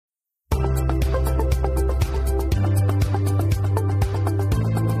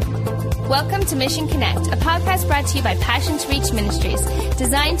Welcome to Mission Connect, a podcast brought to you by Passion to Reach Ministries,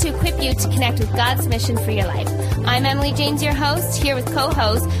 designed to equip you to connect with God's mission for your life. I'm Emily James, your host, here with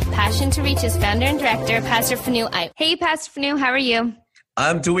co-host, Passion to Reach's founder and director, Pastor Fanu Ipe. Hey, Pastor Fanu, how are you?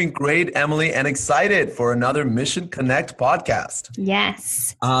 I'm doing great, Emily, and excited for another Mission Connect podcast.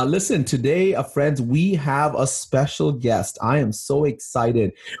 Yes. Listen, today, friends, we have a special guest. I am so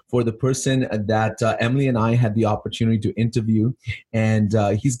excited for the person that Emily and I had the opportunity to interview. And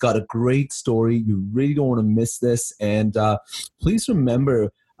he's got a great story. You really don't want to miss this. And please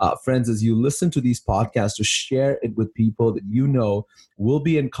remember, friends, as you listen to these podcasts, to share it with people that you know will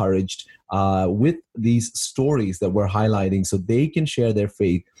be encouraged with these stories that we're highlighting so they can share their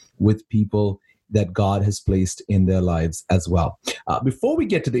faith with people that God has placed in their lives as well. Before we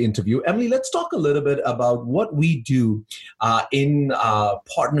get to the interview, Emily, let's talk a little bit about what we do in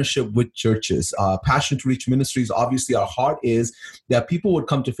partnership with churches. Passion to Reach Ministries, obviously our heart is that people would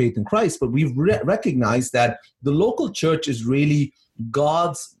come to faith in Christ, but we've recognized that the local church is really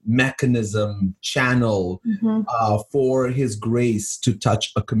God's mechanism, channel for His grace to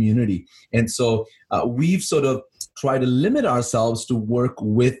touch a community. And so we've sort of tried to limit ourselves to work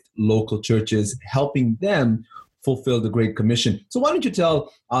with local churches, helping them fulfill the Great Commission. So why don't you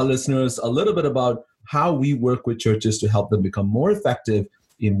tell our listeners a little bit about how we work with churches to help them become more effective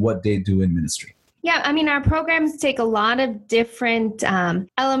in what they do in ministry? Yeah, I mean, our programs take a lot of different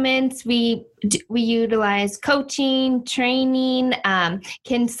elements. We utilize coaching, training,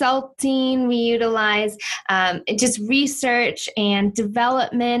 consulting. We utilize just research and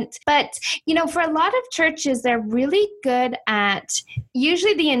development. But, you know, for a lot of churches, they're really good at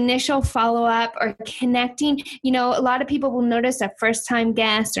usually the initial follow-up or connecting. You know, a lot of people will notice a first-time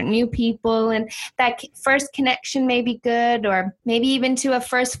guest or new people, and that first connection may be good, or maybe even to a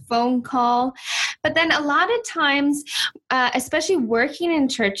first phone call. But then a lot of times, especially working in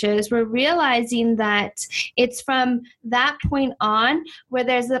churches, we're realizing that it's from that point on where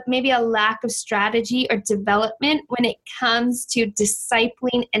there's maybe a lack of strategy or development when it comes to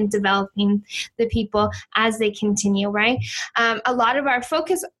discipling and developing the people as they continue, right? A lot of our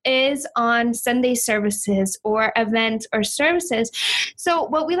focus is on Sunday services or events or services. So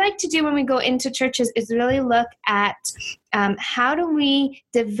what we like to do when we go into churches is really look at how do we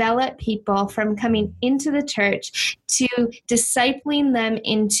develop people from coming into the church to discipling them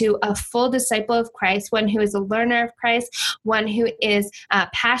into a full disciple of Christ, one who is a learner of Christ, one who is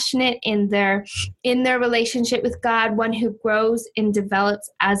passionate in their relationship with God, one who grows and develops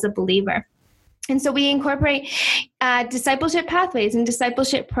as a believer. And so we incorporate discipleship pathways and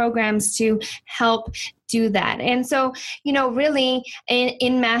discipleship programs to help do that. And so, you know, really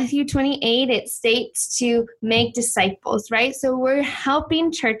in Matthew 28, it states to make disciples, right? So we're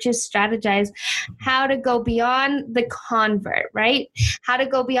helping churches strategize how to go beyond the convert, right? How to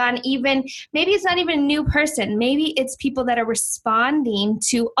go beyond even, maybe it's not even a new person. Maybe it's people that are responding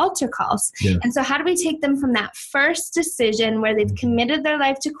to altar calls. Yeah. And so how do we take them from that first decision where they've committed their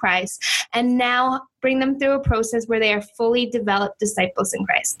life to Christ and now bring them through a process where they are fully developed disciples in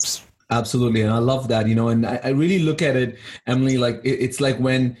Christ? Absolutely. And I love that, you know, and I really look at it, Emily, like it's like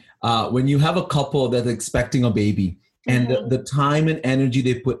when you have a couple that's expecting a baby and the time and energy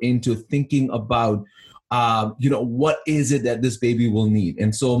they put into thinking about, you know, what is it that this baby will need?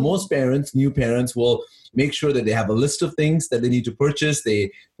 And so most parents, new parents, will make sure that they have a list of things that they need to purchase.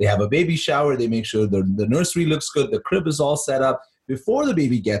 They have a baby shower. They make sure the nursery looks good. The crib is all set up before the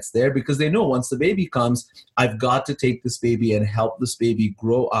baby gets there, because they know once the baby comes, I've got to take this baby and help this baby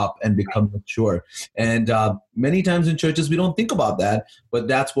grow up and become mature. And many times in churches, we don't think about that, but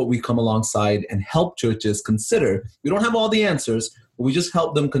that's what we come alongside and help churches consider. We don't have all the answers, but we just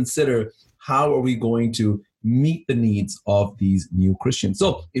help them consider, how are we going to meet the needs of these new Christians?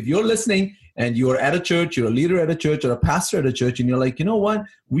 So if you're listening and you're at a church, you're a leader at a church or a pastor at a church, and you're like, you know what,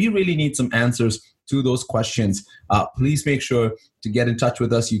 we really need some answers to those questions, please make sure to get in touch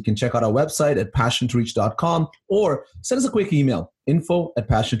with us. You can check out our website at passiontoreach.com or send us a quick email,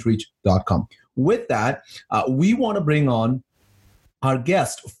 info@passiontoreach.com. With that, we want to bring on our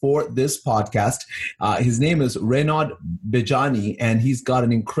guest for this podcast. His name is Renaud Bejani, and he's got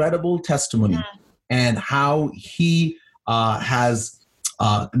an incredible testimony and how he has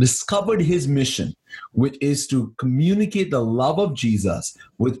discovered his mission, which is to communicate the love of Jesus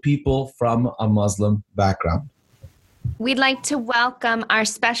with people from a Muslim background. We'd like to welcome our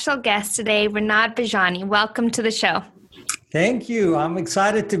special guest today, Renaud Bejani. Welcome to the show. Thank you. I'm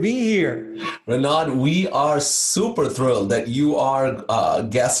excited to be here. Renaud, we are super thrilled that you are a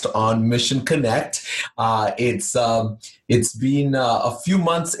guest on Mission Connect. It's been a few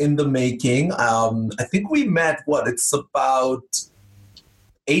months in the making. I think we met, it's about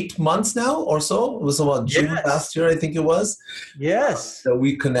 8 months now or so. It was about June last year, I think it was. Yes. That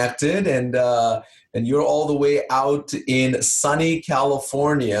we connected, and you're all the way out in sunny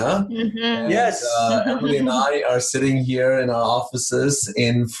California. Mm-hmm. And, Yes. Emily and I are sitting here in our offices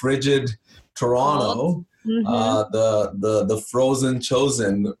in frigid Toronto. The frozen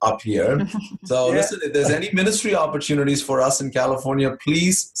chosen up here. So listen, if there's any ministry opportunities for us in California,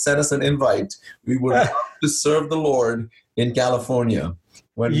 please send us an invite. We would love to serve the Lord in California.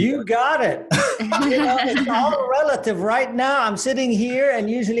 You got it. It's all relative. Right now, I'm sitting here, and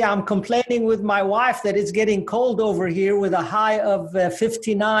usually I'm complaining with my wife that it's getting cold over here with a high of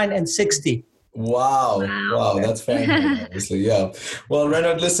 59 and 60. Wow, that's fantastic. Obviously, yeah. Well,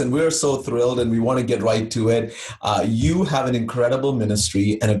 Renard, listen, we're so thrilled and we want to get right to it. You have an incredible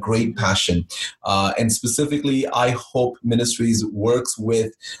ministry and a great passion. And specifically, I Hope Ministries works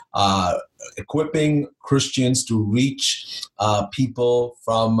with equipping Christians to reach people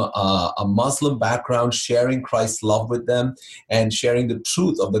from a Muslim background, sharing Christ's love with them and sharing the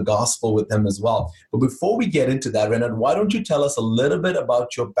truth of the gospel with them as well. But before we get into that, Renard, why don't you tell us a little bit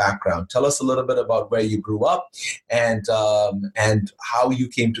about your background? Tell us a little bit about where you grew up and how you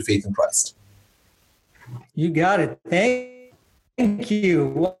came to faith in Christ. You got it. Thank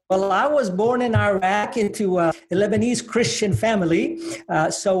you. Well, I was born in Iraq into a Lebanese Christian family.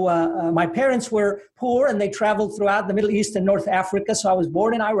 So my parents were poor and they traveled throughout the Middle East and North Africa. So I was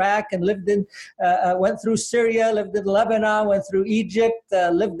born in Iraq and went through Syria, lived in Lebanon, went through Egypt,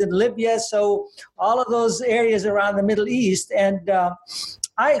 lived in Libya. So all of those areas around the Middle East. And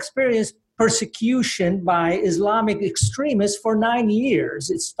I experienced persecution by Islamic extremists for 9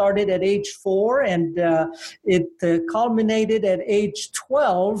 years. It started at age 4 and it culminated at age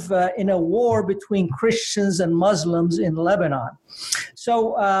 12 in a war between Christians and Muslims in Lebanon.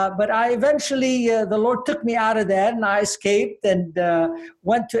 So, but I eventually, the Lord took me out of that and I escaped and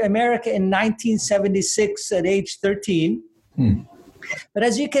went to America in 1976 at age 13. But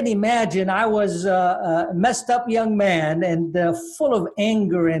as you can imagine, I was a messed up young man and full of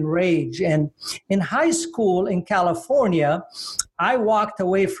anger and rage. And in high school in California, I walked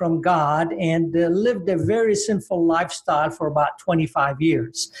away from God and lived a very sinful lifestyle for about 25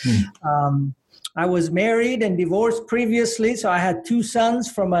 years. I was married and divorced previously, so I had 2 sons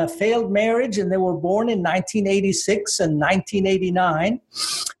from a failed marriage, and they were born in 1986 and 1989.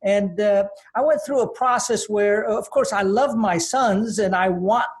 And I went through a process where, of course, I love my sons, and I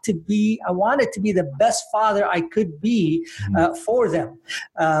wanted to be the best father I could be for them.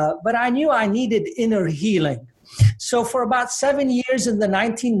 But I knew I needed inner healing. So for about 7 years in the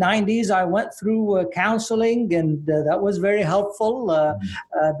 1990s, I went through counseling, and that was very helpful.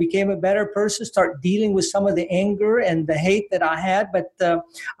 Became a better person, start dealing with some of the anger and the hate that I had. But I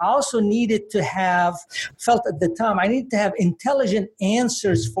also felt at the time, I needed to have intelligent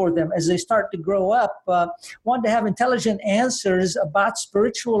answers for them as they start to grow up. Wanted to have intelligent answers about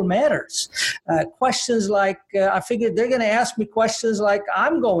spiritual matters. Questions like, I figured they're going to ask me questions like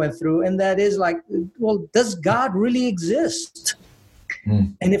I'm going through, and that is like, well, does God really exist?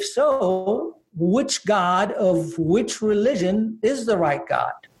 And if so, which God of which religion is the right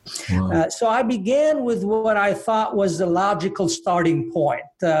God? Wow. So I began with what I thought was the logical starting point.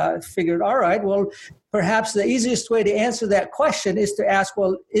 Figured, all right, well, perhaps the easiest way to answer that question is to ask,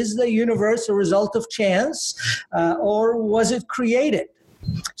 well, is the universe a result of chance or was it created?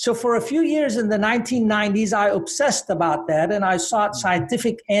 So for a few years in the 1990s, I obsessed about that, and I sought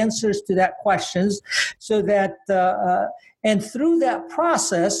scientific answers to that questions so that, and through that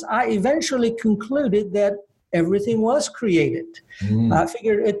process, I eventually concluded that everything was created. I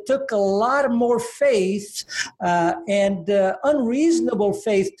figured it took a lot more faith and unreasonable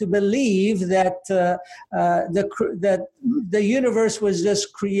faith to believe that that the universe was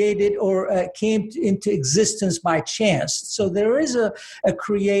just created or came into existence by chance. So there is a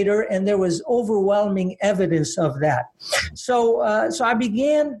creator, and there was overwhelming evidence of that. So I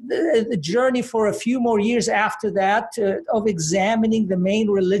began the journey for a few more years after that of examining the main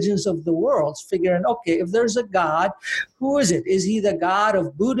religions of the world, figuring, okay, if there's a God, who is it? Is he the God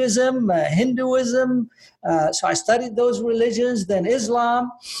of Buddhism, Hinduism? So I studied those religions, then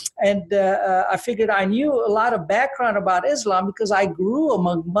Islam, and I figured I knew a lot of background about Islam because I grew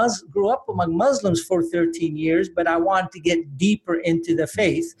up among Muslims for 13 years, but I wanted to get deeper into the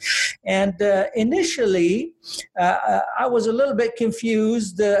faith. And initially, I was a little bit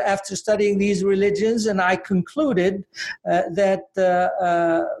confused after studying these religions, and I concluded that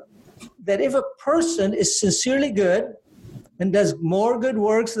if a person is sincerely good, and does more good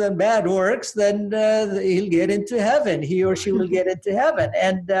works than bad works, then he'll get into heaven. He or she will get into heaven.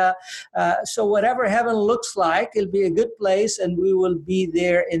 And so whatever heaven looks like, it'll be a good place, and we will be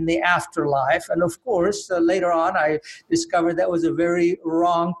there in the afterlife. And of course, later on, I discovered that was a very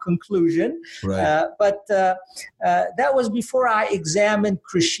wrong conclusion. Right. But that was before I examined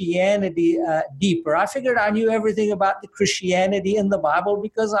Christianity deeper. I figured I knew everything about the Christianity in the Bible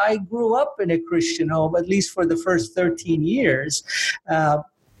because I grew up in a Christian home, at least for the first 13 years.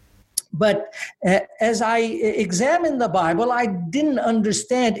 But as I examined the Bible, I didn't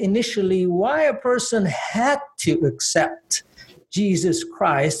understand initially why a person had to accept Jesus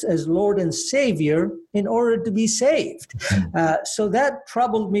Christ as Lord and Savior in order to be saved. So that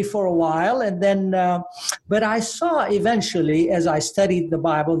troubled me for a while. And then, but I saw eventually, as I studied the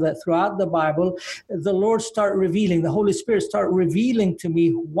Bible, that throughout the Bible, the Lord started revealing, the Holy Spirit started revealing to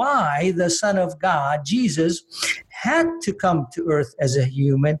me why the Son of God, Jesus, had to come to earth as a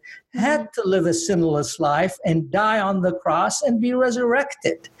human, had to live a sinless life and die on the cross and be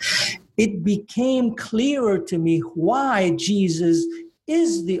resurrected. It became clearer to me why Jesus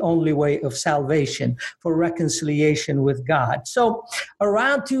is the only way of salvation for reconciliation with God. So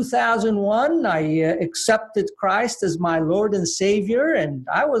around 2001, I accepted Christ as my Lord and Savior, and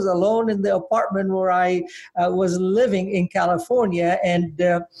I was alone in the apartment where I was living in California, and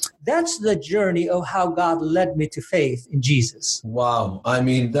that's the journey of how God led me to faith in Jesus. Wow. I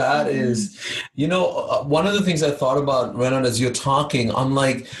mean, that is, one of the things I thought about, Renard, as you're talking, I'm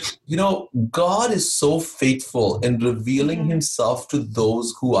like, God is so faithful in revealing himself to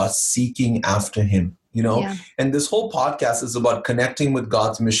those who are seeking after him. And this whole podcast is about connecting with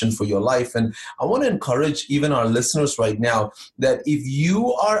God's mission for your life. And I want to encourage even our listeners right now that if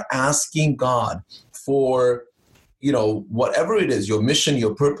you are asking God for, whatever it is, your mission,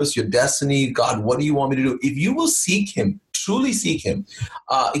 your purpose, your destiny, God, what do you want me to do? If you will seek him, truly seek him,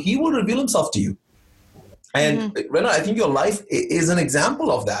 he will reveal himself to you. And Rena, I think your life is an example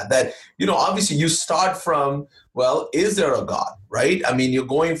of that, obviously you start from, well, is there a God, right? I mean, you're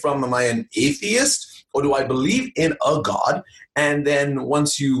going from, am I an atheist or do I believe in a God? And then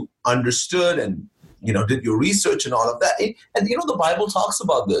once you understood and, did your research and all of that. And the Bible talks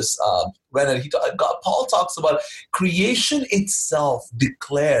about this. Paul talks about creation itself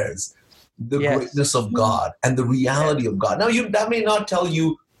declares the greatness of God and the reality of God. Now, that may not tell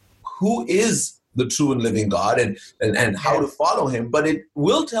you who is the true and living God and how to follow him, but it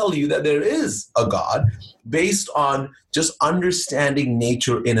will tell you that there is a God based on just understanding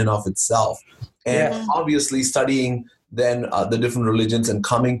nature in and of itself. And obviously studying then the different religions and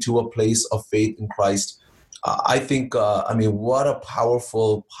coming to a place of faith in Christ. I think, what a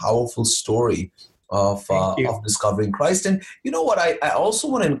powerful, powerful story of discovering Christ. And you know what? I also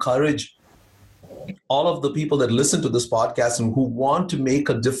want to encourage all of the people that listen to this podcast and who want to make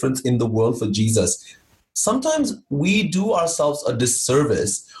a difference in the world for Jesus. Sometimes we do ourselves a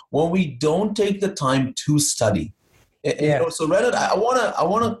disservice when we don't take the time to study. So Renard, I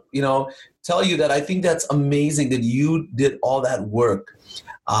want to, tell you that I think that's amazing that you did all that work,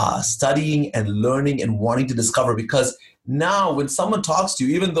 studying and learning and wanting to discover, because now when someone talks to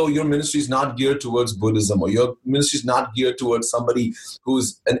you, even though your ministry is not geared towards Buddhism or your ministry is not geared towards somebody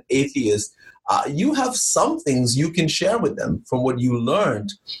who's an atheist, you have some things you can share with them from what you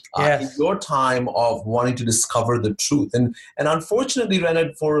learned in your time of wanting to discover the truth. And unfortunately,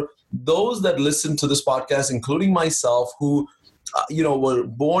 Renard, for those that listen to this podcast, including myself, who were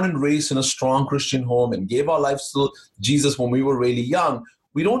born and raised in a strong Christian home and gave our lives to Jesus when we were really young,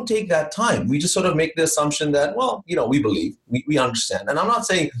 we don't take that time. We just sort of make the assumption that, we believe, we understand. And I'm not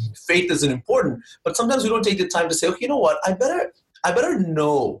saying faith isn't important, but sometimes we don't take the time to say, okay, you know what, I better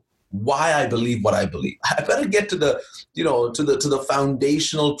know why I believe what I believe. I better get to the, to the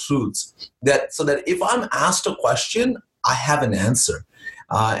foundational truths so that if I'm asked a question, I have an answer.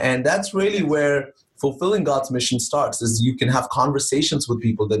 And that's really where fulfilling God's mission starts, is you can have conversations with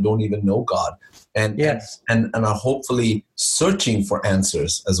people that don't even know God and are hopefully searching for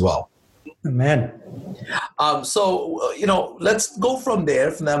answers as well. Amen. So, let's go from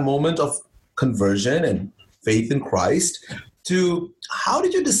there, from that moment of conversion and faith in Christ, to how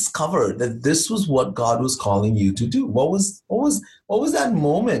did you discover that this was what God was calling you to do? What was that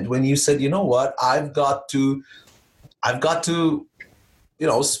moment when you said, you know what, I've got to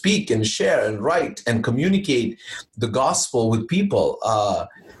speak and share and write and communicate the gospel with people?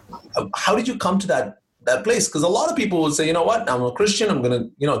 How did you come to that place? Because a lot of people will say, you know what, I'm a Christian, I'm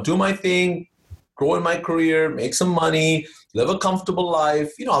going to, do my thing, grow in my career, make some money, live a comfortable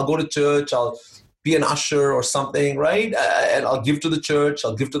life. I'll go to church, I'll be an usher or something, right? And I'll give to the church,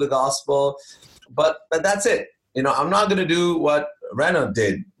 I'll give to the gospel. But that's it. I'm not going to do what Rana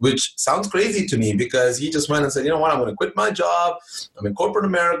did, which sounds crazy to me because he just went and said, you know what, I'm going to quit my job. I'm in corporate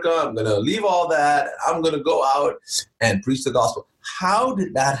America. I'm going to leave all that. I'm going to go out and preach the gospel. How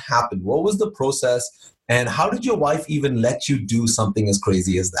did that happen? What was the process? And how did your wife even let you do something as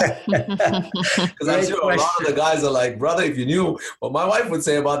crazy as that? Because I'm sure a lot of the guys are like, brother, if you knew what my wife would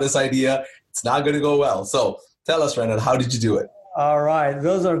say about this idea, it's not going to go well. So tell us, Renan, how did you do it? All right.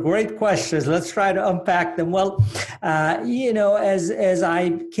 Those are great questions. Let's try to unpack them. Well, as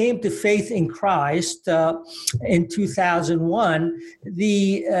I came to faith in Christ in 2001,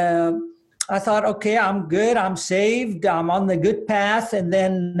 I thought, okay, I'm good. I'm saved. I'm on the good path. And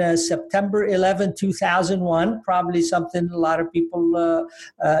then September 11, 2001, probably something a lot of people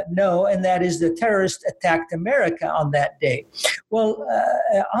know, and that is the terrorist attacked America on that day. Well,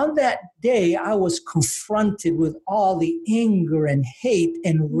 on that day, I was confronted with all the anger and hate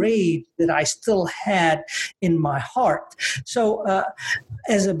and rage that I still had in my heart. So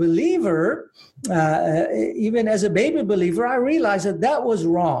as a believer, even as a baby believer, I realized that was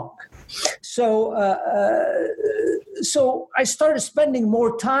wrong. So I started spending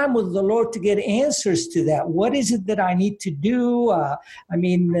more time with the Lord to get answers to that. What is it that I need to do?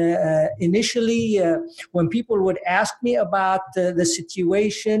 Initially, when people would ask me about the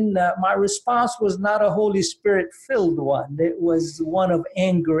situation, my response was not a Holy Spirit-filled one. It was one of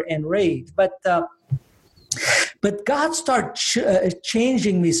anger and rage. But God started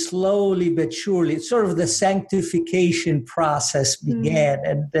changing me slowly but surely. It's sort of the sanctification process began.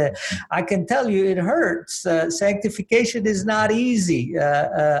 And I can tell you it hurts. Sanctification is not easy.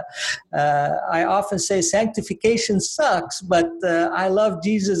 I often say sanctification sucks, but I love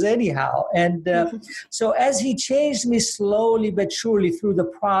Jesus anyhow. And so as he changed me slowly but surely through the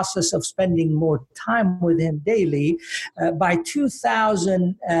process of spending more time with him daily, by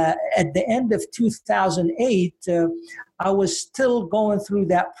 2000, at the end of 2008, I was still going through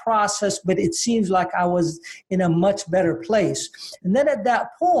that process, but it seems like I was in a much better place. And then at that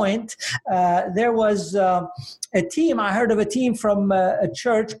point, there was a team. I heard of a team from a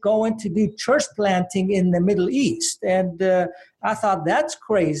church going to do church planting in the Middle East. And I thought, that's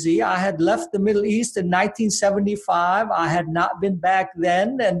crazy. I had left the Middle East in 1975. I had not been back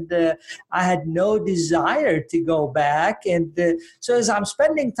then, and I had no desire to go back. And so as I'm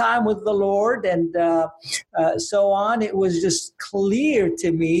spending time with the Lord and so on, it was just clear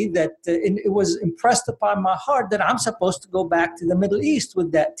to me that it was impressed upon my heart that I'm supposed to go back to the Middle East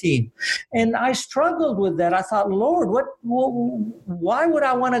with that team. And I struggled with that. I thought, Lord, why would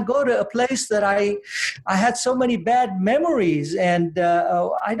I want to go to a place that I had so many bad memories? And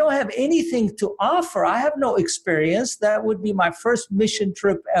I don't have anything to offer. I have no experience. That would be my first mission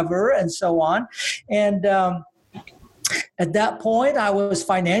trip ever, and so on. And at that point, I was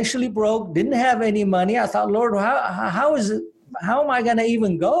financially broke, didn't have any money. I thought, Lord, how is it? How am I going to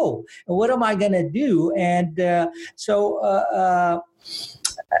even go? And what am I going to do? And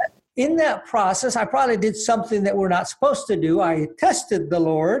in that process, I probably did something that we're not supposed to do. I tested the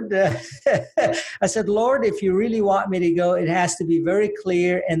Lord. I said, Lord, if you really want me to go, it has to be very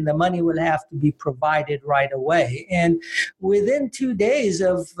clear, and the money will have to be provided right away. And within 2 days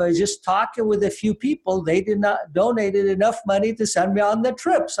of just talking with a few people, they did not donated enough money to send me on the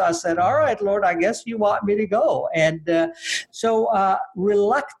trip. So I said, all right, Lord, I guess you want me to go. And so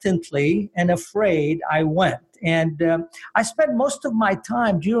reluctantly and afraid, I went. And I spent most of my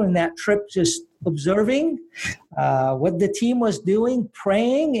time during that trip just observing what the team was doing,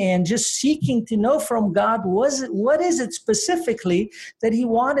 praying, and just seeking to know from God, what is it specifically that he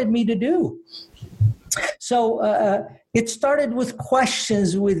wanted me to do? So it started with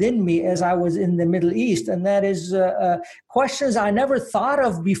questions within me as I was in the Middle East, and that is questions I never thought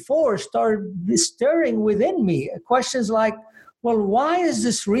of before started stirring within me. Questions like, well, why is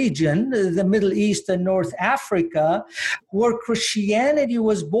this region, the Middle East and North Africa, where Christianity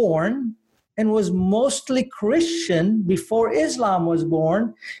was born and was mostly Christian before Islam was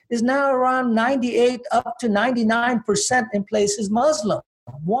born, is now around 98 up to 99% in places Muslim?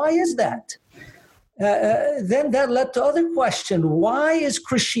 Why is that? Then that led to other questions. Why is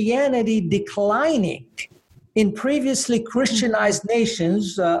Christianity declining in previously Christianized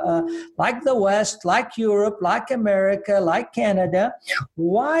nations like the West, like Europe, like America, like Canada?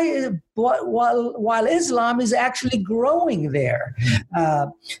 While Islam is actually growing there?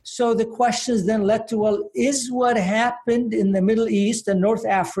 So the questions then led to, well, is what happened in the Middle East and North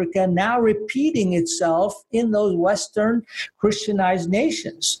Africa now repeating itself in those Western Christianized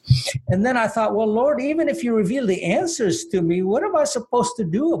nations? And then I thought, well, Lord, even if you reveal the answers to me, what am I supposed to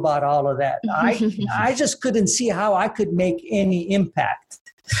do about all of that? I just couldn't see how I could make any impact.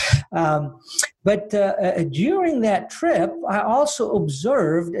 But during that trip, I also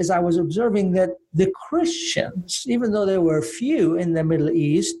observed, as I was observing, that the Christians, even though there were few in the Middle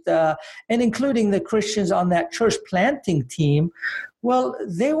East, and including the Christians on that church planting team, well,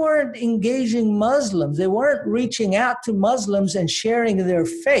 they weren't engaging Muslims. They weren't reaching out to Muslims and sharing their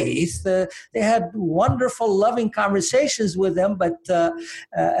faith. They had wonderful, loving conversations with them, but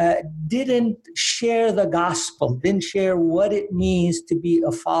didn't share the gospel, didn't share what it means to be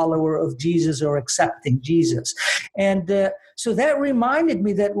a follower of Jesus or accepting Jesus. And so that reminded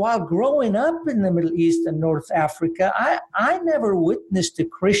me that while growing up in the Middle East and North Africa, I never witnessed a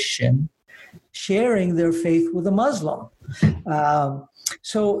Christian sharing their faith with a Muslim.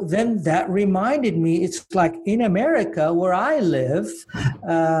 So then that reminded me, it's like in America where I live,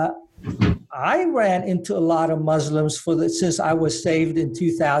 I ran into a lot of Muslims since I was saved in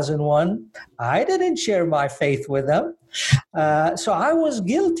 2001. I didn't share my faith with them. So I was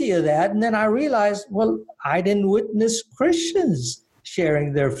guilty of that. And then I realized, well, I didn't witness Christians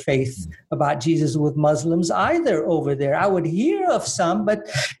sharing their faith about Jesus with Muslims either over there. I would hear of some,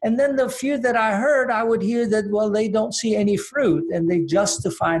 and then the few that I heard, I would hear that, well, they don't see any fruit, and they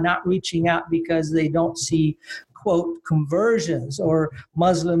justify not reaching out because they don't see, quote, conversions or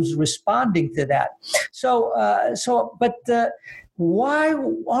Muslims responding to that. But why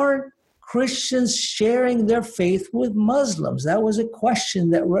aren't Christians sharing their faith with Muslims? That was a question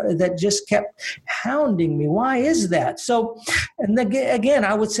that just kept hounding me. Why is that? So, and again,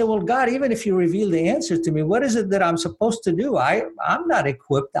 I would say, well, God, even if you reveal the answer to me, what is it that I'm supposed to do? I'm not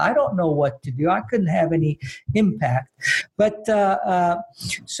equipped. I don't know what to do. I couldn't have any impact. But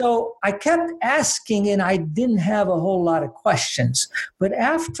so I kept asking, and I didn't have a whole lot of questions. But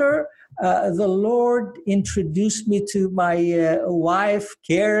after the Lord introduced me to my wife,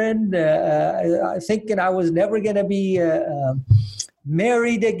 Karen, thinking I was never going to be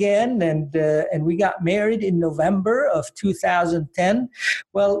married again. And we got married in November of 2010.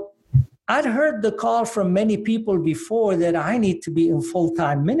 Well, I'd heard the call from many people before that I need to be in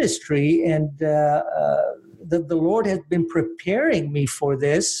full-time ministry, and the Lord had been preparing me for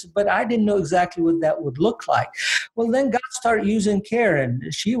this, but I didn't know exactly what that would look like. Well, then God started using Karen.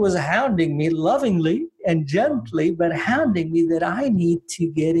 She was hounding me lovingly and gently, but hounding me that I need to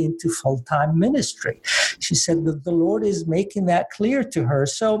get into full-time ministry. She said that the Lord is making that clear to her.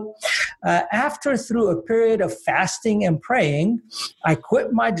 So through a period of fasting and praying, I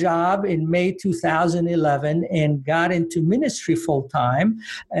quit my job in May 2011 and got into ministry full-time.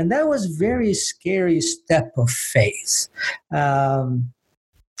 And that was a very scary step of faith.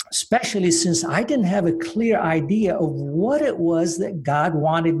 Especially since I didn't have a clear idea of what it was that God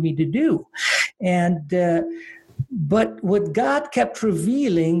wanted me to do. And but what God kept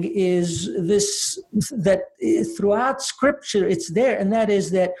revealing is that throughout Scripture, it's there, and that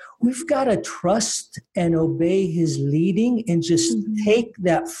is that we've got to trust and obey His leading and just take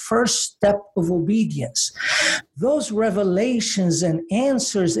that first step of obedience. Those revelations and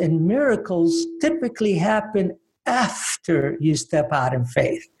answers and miracles typically happen after you step out in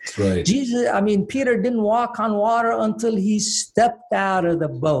faith. Right. Peter didn't walk on water until he stepped out of the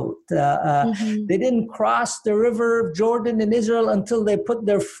boat. They didn't cross the river of Jordan in Israel until they put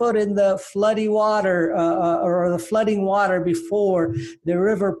their foot in the floody water or the flooding water before the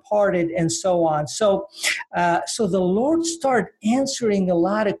river parted, and so on. So the Lord started answering a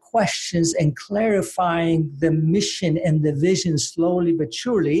lot of questions and clarifying the mission and the vision slowly but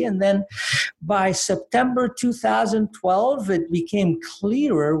surely. And then by September 2012, it became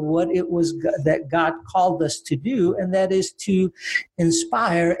clearer what it was that God called us to do, and that is to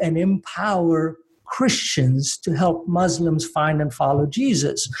inspire and empower Christians to help Muslims find and follow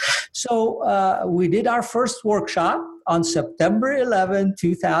Jesus. So we did our first workshop on September 11,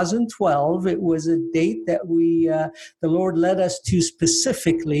 2012. It was a date that the Lord led us to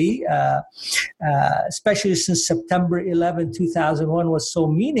specifically, especially since September 11, 2001 was so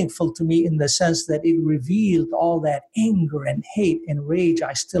meaningful to me in the sense that it revealed all that anger and hate and rage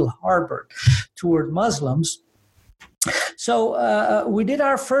I still harbored toward Muslims. So we did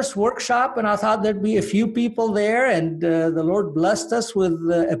our first workshop, and I thought there'd be a few people there, and the Lord blessed us with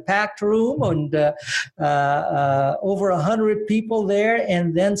a packed room and over 100 people there.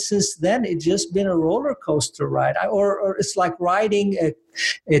 And then since then, it's just been a roller coaster ride, or it's like riding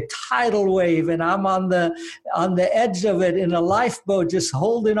a tidal wave, and I'm on the edge of it in a lifeboat, just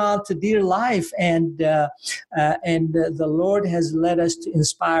holding on to dear life. And the Lord has led us to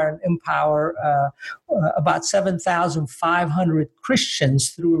inspire and empower about 7,500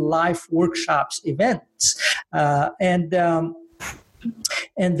 Christians through life workshops events.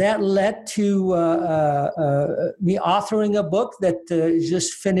 And that led to me authoring a book that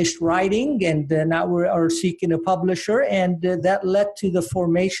just finished writing, and now we are seeking a publisher. And that led to the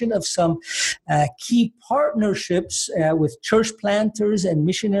formation of some key partnerships with church planters and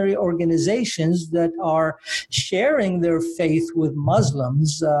missionary organizations that are sharing their faith with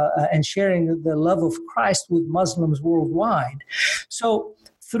Muslims and sharing the love of Christ with Muslims worldwide. So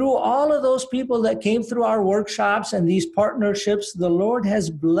through all of those people that came through our workshops and these partnerships, the Lord has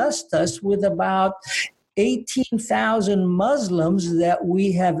blessed us with about 18,000 Muslims that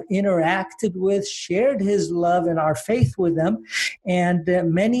we have interacted with, shared his love and our faith with them. And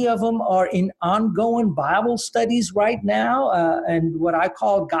many of them are in ongoing Bible studies right now, and what I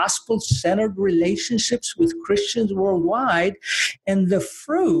call gospel-centered relationships with Christians worldwide. And the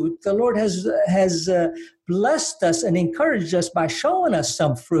fruit, the Lord has blessed us and encouraged us by showing us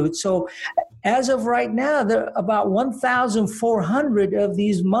some fruit. So as of right now, there are about 1,400 of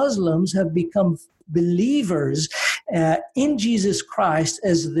these Muslims have become believers in Jesus Christ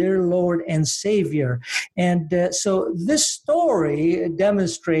as their Lord and Savior. And so this story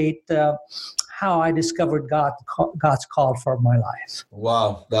demonstrates how I discovered God's call for my life.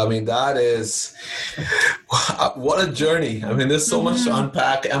 Wow. I mean, that is, what a journey. I mean, there's so much to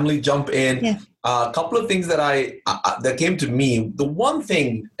unpack. Emily, jump in. Yeah. A couple of things that that came to me. The one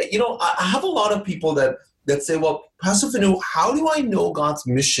thing, I have a lot of people that say, well, Pastor Venu, how do I know God's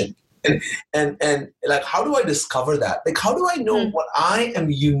mission? And like, how do I discover that? Like, how do I know what I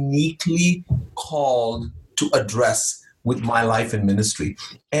am uniquely called to address with my life and ministry?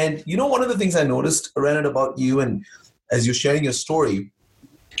 And one of the things I noticed, Renard, about you, and as you're sharing your story,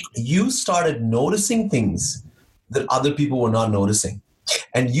 you started noticing things that other people were not noticing.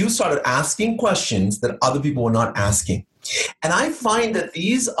 And you started asking questions that other people were not asking. And I find that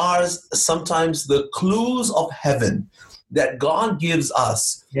these are sometimes the clues of heaven that God gives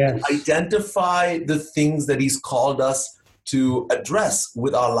us to identify the things that he's called us to address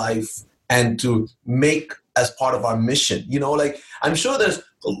with our life and to make as part of our mission. I'm sure there's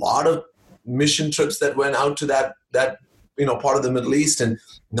a lot of mission trips that went out to that part of the Middle East, and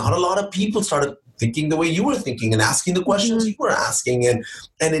not a lot of people started thinking the way you were thinking and asking the questions you were asking, and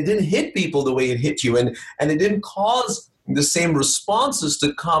it didn't hit people the way it hit you, and it didn't cause the same responses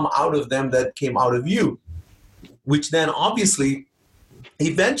to come out of them that came out of you, which then obviously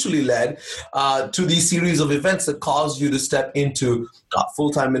eventually led to these series of events that caused you to step into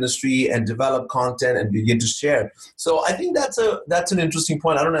full-time ministry and develop content and begin to share. So I think that's an interesting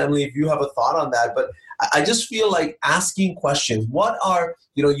point. I don't know, Emily, if you have a thought on that, but I just feel like asking questions. What are,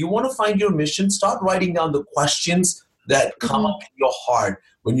 you want to find your mission, start writing down the questions that come up in your heart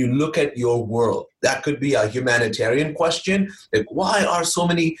when you look at your world. That could be a humanitarian question, like why are so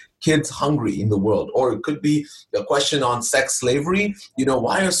many kids hungry in the world? Or it could be a question on sex slavery.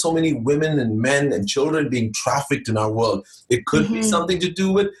 Why are so many women and men and children being trafficked in our world? It could be something to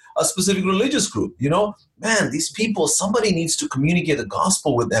do with a specific religious group. Man, these people, somebody needs to communicate the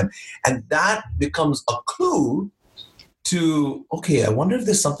gospel with them. And that becomes a clue to, okay, I wonder if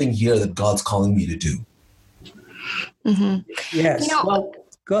there's something here that God's calling me to do. Yes. Well,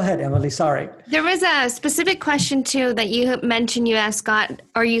 go ahead, Emily. Sorry. There was a specific question too that you mentioned you asked God,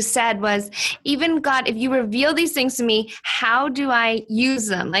 or you said was, even God, if you reveal these things to me, how do I use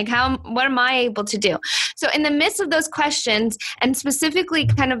them? Like what am I able to do? So in the midst of those questions, and specifically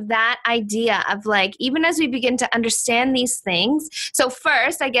kind of that idea of like, even as we begin to understand these things. So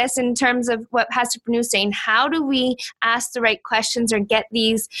first, I guess in terms of what Pastor Venu is saying, how do we ask the right questions or get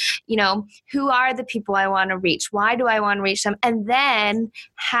these, who are the people I want to reach? Why do I want to reach them? And then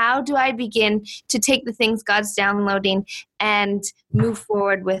how do I begin to take the things God's downloading and move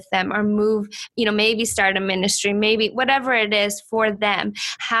forward with them, or move, maybe start a ministry, maybe whatever it is for them?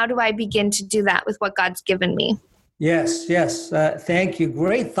 How do I begin to do that with what God's given me? Yes. Thank you.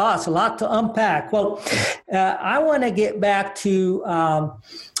 Great thoughts. A lot to unpack. Well, I want to get back to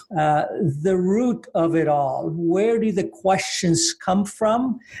the root of it all. Where do the questions come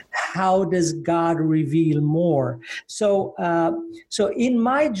from? How does God reveal more? So in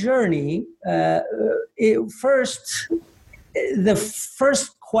my journey, the first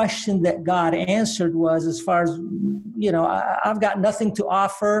question that God answered was, as far as, I've got nothing to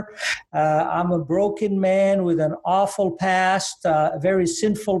offer. I'm a broken man with an awful past, a very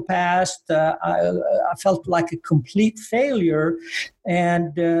sinful past. I felt like a complete failure.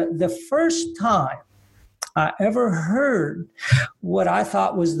 And the first time I ever heard what I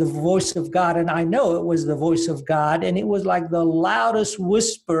thought was the voice of God, and I know it was the voice of God, and it was like the loudest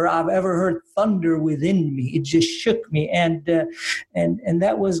whisper I've ever heard thunder within me. It just shook me, and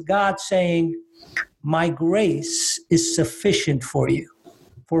that was God saying, my grace is sufficient for you,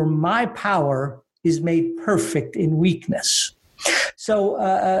 for my power is made perfect in weakness. So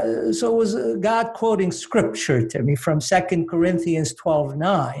it was God quoting scripture to me from 2 Corinthians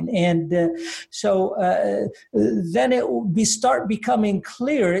 12:9. And then it will start becoming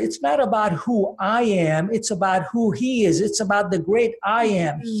clear. It's not about who I am. It's about who he is. It's about the great I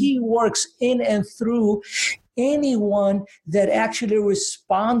am. He works in and through anyone that actually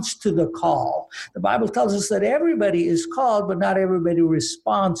responds to the call. The Bible tells us that everybody is called, but not everybody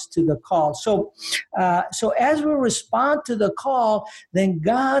responds to the call. So as we respond to the call, then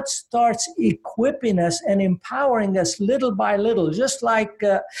God starts equipping us and empowering us little by little. Just like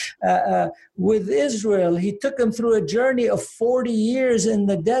with Israel, he took them through a journey of 40 years in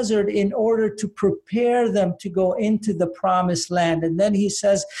the desert in order to prepare them to go into the promised land. And then he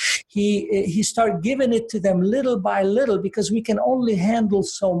says he started giving it to them little by little, because we can only handle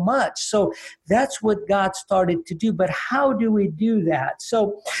so much. So that's what God started to do. But how do we do that?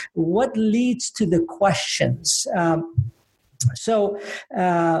 So what leads to the questions? And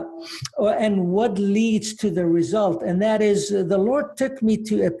what leads to the result? And that is, the Lord took me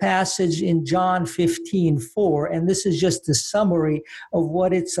to a passage in John 15:4, and this is just a summary of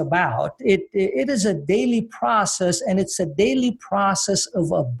what it's about. It is a daily process, and it's a daily process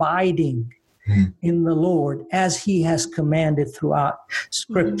of abiding in the Lord as he has commanded throughout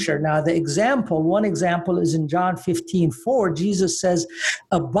scripture. Now, one example is in John 15:4, Jesus says,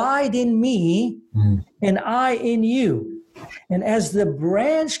 "Abide in me and I in you. And as the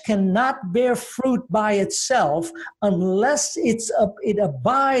branch cannot bear fruit by itself unless it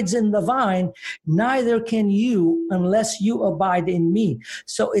abides in the vine, neither can you unless you abide in me."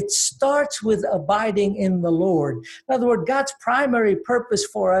 So it starts with abiding in the Lord. In other words, God's primary purpose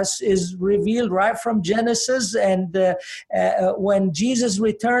for us is revealed right from Genesis. And when Jesus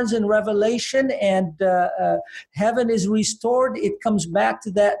returns in Revelation and heaven is restored, it comes back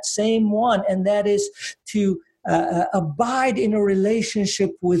to that same one, and that is to abide in a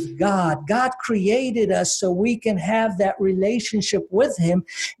relationship with God. God created us so we can have that relationship with him,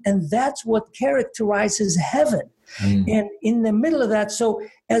 and that's what characterizes heaven. And in the middle of that, so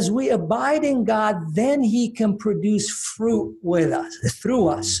as we abide in God, then he can produce fruit through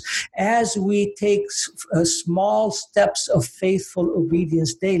us, as we take small steps of faithful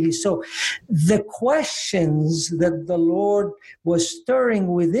obedience daily. So the questions that the Lord was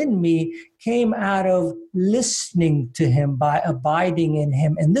stirring within me came out of listening to him, by abiding in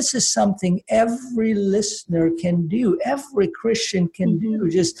him. And this is something every listener can do. Every Christian can do.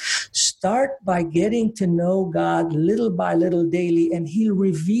 Just start by getting to know God little by little daily, and he'll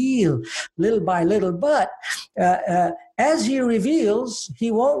reveal little by little. But as he reveals, he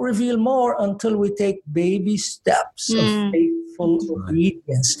won't reveal more until we take baby steps of faithful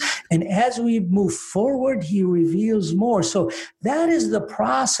obedience. And as we move forward, he reveals more. So that is the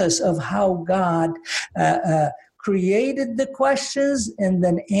process of how God created the questions and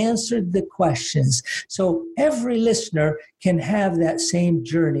then answered the questions. So every listener can have that same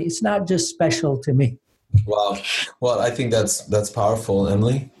journey. It's not just special to me. Wow. Well, I think that's powerful,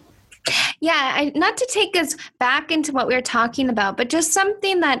 Emily. Yeah, not to take us back into what we were talking about, but just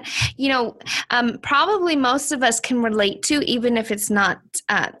something that, probably most of us can relate to, even if it's not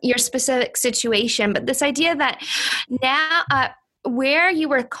your specific situation. But this idea that now where you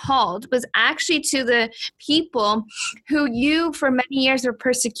were called was actually to the people who you for many years were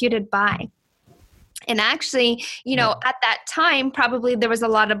persecuted by. And actually, at that time, probably there was a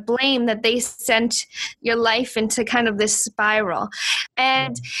lot of blame that they sent your life into kind of this spiral.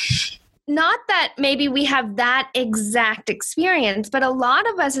 And not that maybe we have that exact experience, but a lot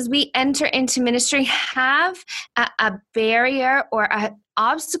of us, as we enter into ministry, have a barrier or an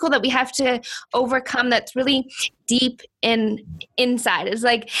obstacle that we have to overcome that's really deep inside. It's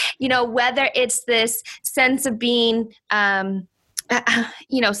like, whether it's this sense of being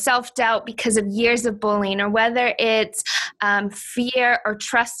self-doubt because of years of bullying, or whether it's fear or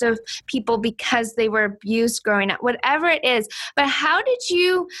trust of people because they were abused growing up, whatever it is. But how did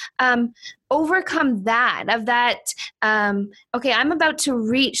you overcome that, okay, I'm about to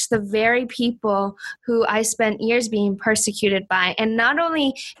reach the very people who I spent years being persecuted by. And not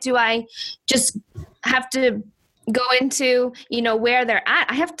only do I just have to go into, where they're at,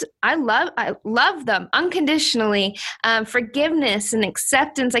 I love them unconditionally, forgiveness and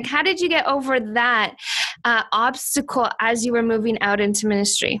acceptance. Like, how did you get over that obstacle as you were moving out into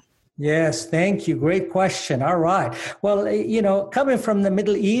ministry? Yes, thank you. Great question. All right. Well, coming from the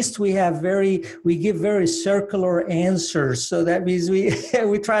Middle East, we give very circular answers. So that means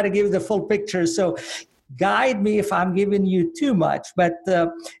we try to give the full picture. So guide me if I'm giving you too much, but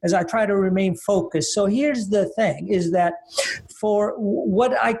as I try to remain focused. So here's the thing, is that for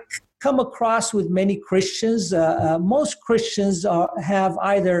what I come across with many Christians, most Christians have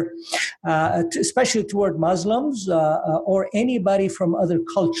either, especially toward Muslims or anybody from other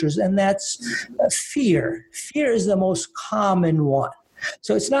cultures, and that's fear. Fear is the most common one.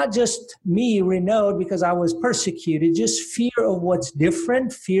 So it's not just me, Renaud, because I was persecuted, just fear of what's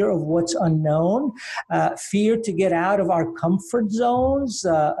different, fear of what's unknown, fear to get out of our comfort zones.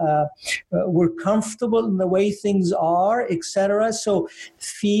 We're comfortable in the way things are, etc. So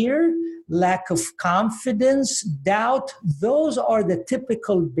fear, lack of confidence, doubt, those are the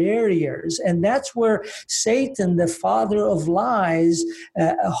typical barriers. And that's where Satan, the father of lies,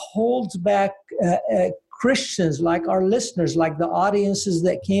 holds back Christians, like our listeners, like the audiences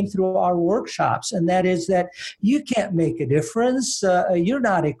that came through our workshops. And that is that you can't make a difference. You're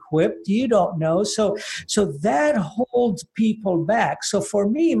not equipped. You don't know. So that holds people back. So for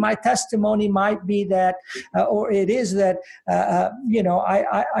me, my testimony might be that, or it is that,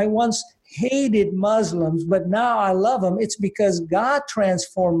 I once hated Muslims, but now I love them. It's because God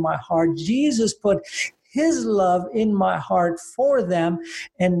transformed my heart. Jesus put his love in my heart for them.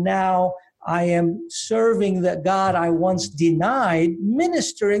 And now I am serving the God I once denied,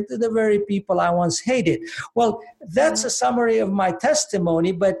 ministering to the very people I once hated. Well, that's a summary of my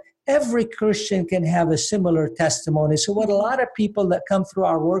testimony, but every Christian can have a similar testimony. So what a lot of people that come through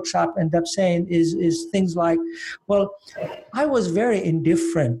our workshop end up saying is things like, well, I was very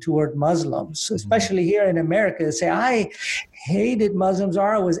indifferent toward Muslims, especially here in America. They say, I hated Muslims,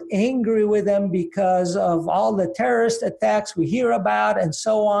 or I was angry with them because of all the terrorist attacks we hear about and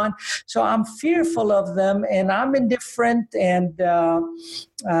so on. So I'm fearful of them and I'm indifferent. And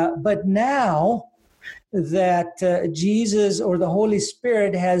but now that Jesus or the Holy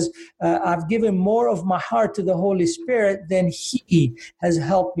Spirit has, I've given more of my heart to the Holy Spirit, then he has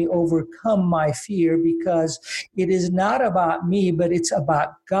helped me overcome my fear, because it is not about me, but it's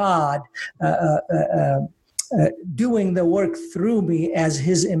about God doing the work through me as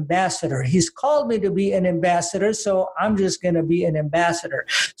his ambassador. He's called me to be an ambassador, so I'm just going to be an ambassador.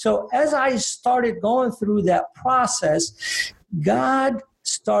 So as I started going through that process, God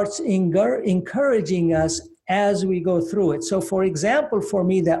starts encouraging us as we go through it. So for example, for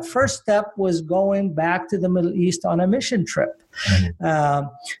me, that first step was going back to the Middle East on a mission trip.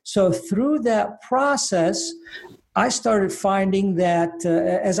 So through that process, I started finding that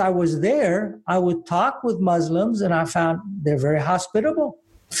as I was there, I would talk with Muslims, and I found they're very hospitable,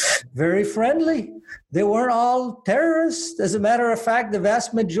 very friendly. They weren't all terrorists. As a matter of fact, the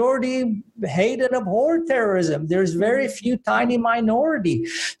vast majority hate and abhor terrorism. There's very few tiny minority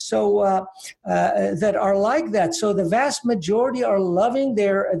that are like that. So the vast majority are loving.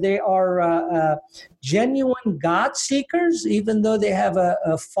 They are genuine God seekers, even though they have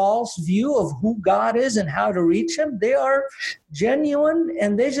a false view of who God is and how to reach him. They are genuine,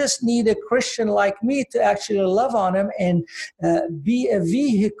 and they just need a Christian like me to actually love on them and be a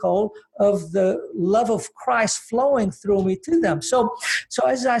vehicle of the love of Christ flowing through me to them. So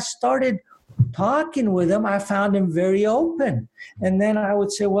as I started talking with him, I found him very open. And then I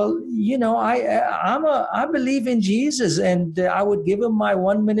would say, well, I believe in Jesus. And I would give him my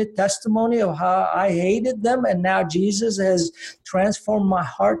 1-minute testimony of how I hated them, and now Jesus has transformed my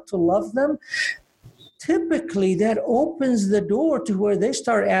heart to love them. Typically, that opens the door to where they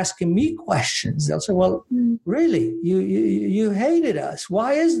start asking me questions. They'll say, well, really, you hated us.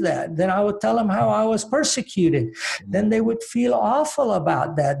 Why is that? Then I would tell them how I was persecuted. Then they would feel awful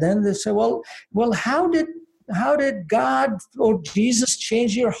about that. Then they say, well, how did God or Jesus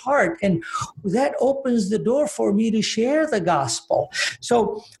change your heart? And that opens the door for me to share the gospel.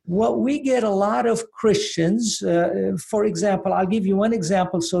 So what we get a lot of Christians, for example, I'll give you one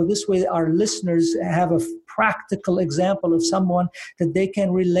example. So this way our listeners have a practical example of someone that they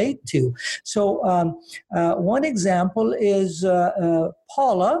can relate to. So one example is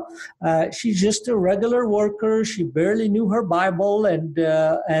Paula. She's just a regular worker. She barely knew her Bible and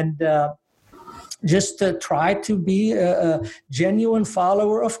just to try to be a genuine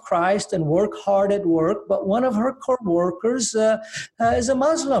follower of Christ and work hard at work. But one of her co-workers is a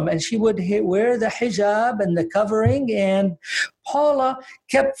Muslim, and she would wear the hijab and the covering. And Paula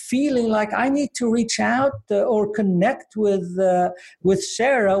kept feeling like, I need to reach out or connect with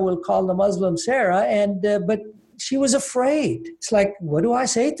Sarah. We'll call the Muslim Sarah. But she was afraid. It's like, what do I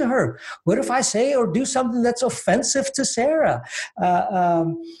say to her? What if I say or do something that's offensive to Sarah?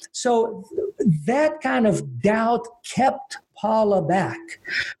 So that kind of doubt kept Paula back.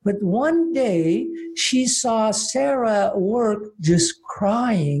 But one day she saw Sarah at work just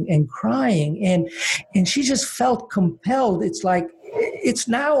crying and crying, and she just felt compelled. It's like, it's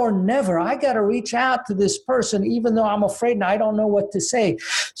now or never. I got to reach out to this person, even though I'm afraid and I don't know what to say.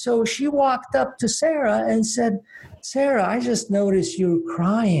 So she walked up to Sarah and said, Sarah, I just noticed you're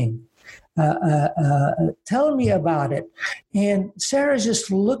crying. Tell me about it. And Sarah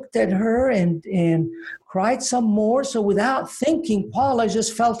just looked at her and cried some more. So without thinking, Paula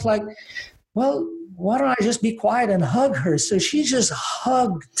just felt like, well, why don't I just be quiet and hug her? So she just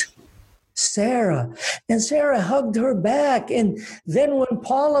hugged Sarah, and Sarah hugged her back. And then when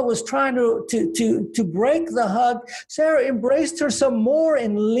Paula was trying to break the hug, Sarah embraced her some more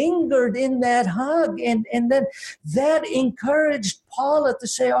and lingered in that hug. And then that encouraged Paula to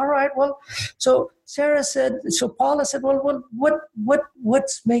say, all right, well, so Paula said, well,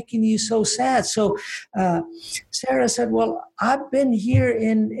 what's making you so sad? So Sarah said, well, I've been here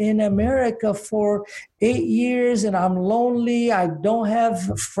in America for 8 years and I'm lonely. I don't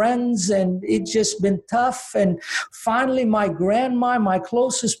have friends and it's just been tough. And finally, my grandma, my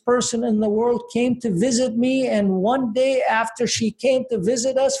closest person in the world, came to visit me. And one day after she came to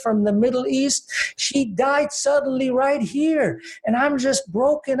visit us from the Middle East, she died suddenly right here. And I'm just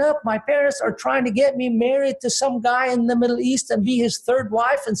broken up. My parents are trying to get me married to some guy in the Middle East and be his third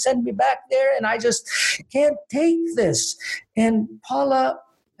wife and send me back there. And I just can't take this. And Paula,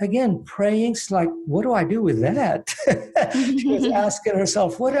 again, praying, like, what do I do with that? She was asking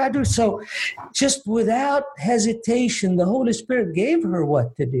herself, what do I do? So just without hesitation, the Holy Spirit gave her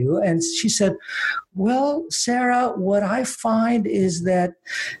what to do. And she said, well, Sarah, what I find is that,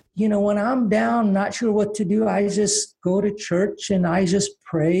 when I'm down, not sure what to do, I just go to church and I just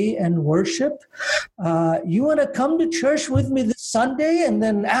pray and worship. You want to come to church with me this Sunday? And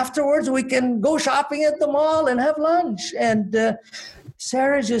then afterwards we can go shopping at the mall and have lunch. And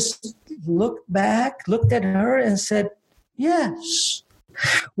Sarah just looked at her and said, yes.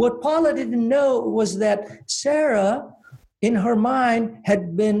 What Paula didn't know was that Sarah, in her mind,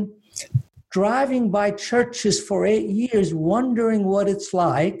 had been driving by churches for 8 years, wondering what it's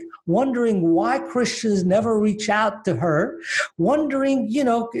like, wondering why Christians never reach out to her, wondering,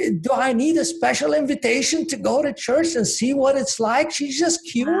 do I need a special invitation to go to church and see what it's like? She's just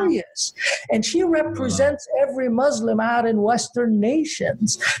curious. And she represents every Muslim out in Western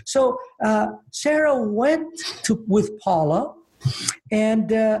nations. So Sarah went with Paula. And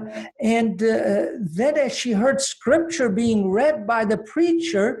then as she heard scripture being read by the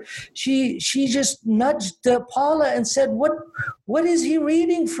preacher, she just nudged Paula and said, what is he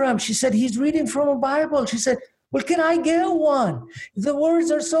reading from? She said, he's reading from a Bible. She said, well, can I get one? The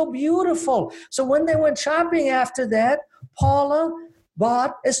words are so beautiful. So when they went shopping after that, Paula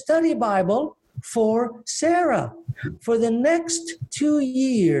bought a study Bible for Sarah. For the next 2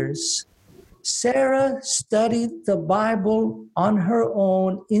 years, Sarah studied the Bible on her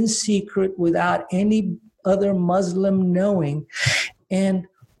own in secret without any other Muslim knowing. And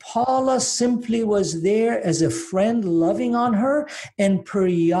Paula simply was there as a friend, loving on her and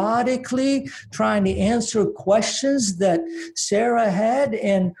periodically trying to answer questions that Sarah had.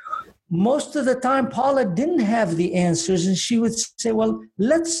 And most of the time, Paula didn't have the answers, and she would say, well,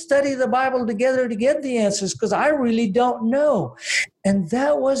 let's study the Bible together to get the answers, because I really don't know. And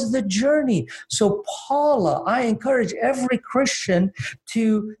that was the journey. So Paula, I encourage every Christian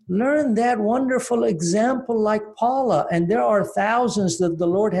to learn that wonderful example like Paula. And there are thousands that the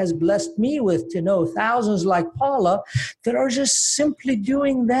Lord has blessed me with to know, thousands like Paula that are just simply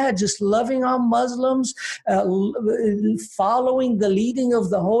doing that, just loving on Muslims, following the leading of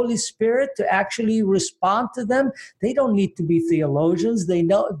the Holy Spirit to actually respond to them. They don't need to be theologians. They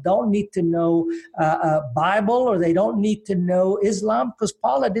don't need to know Bible, or they don't need to know Islam, because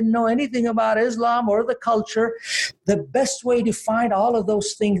Paula didn't know anything about Islam or the culture. The best way to find all of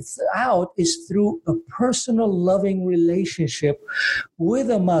those things out is through a personal, loving relationship with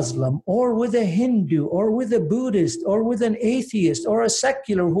a Muslim or with a Hindu or with a Buddhist or with an atheist or a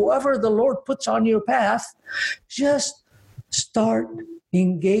secular, whoever the Lord puts on your path. Just start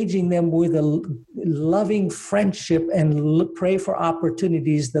engaging them with a loving friendship and pray for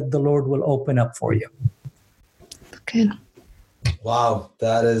opportunities that the Lord will open up for you. Good. Wow,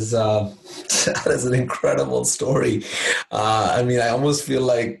 that is an incredible story. I almost feel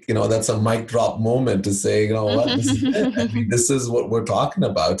like, that's a mic drop moment to say, what, this is it. This is what we're talking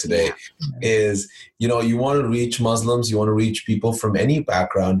about today is, you want to reach Muslims, you want to reach people from any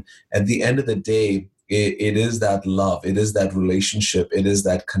background. At the end of the day, it is that love, it is that relationship, it is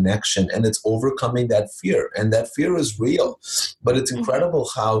that connection, and it's overcoming that fear. And that fear is real. But it's incredible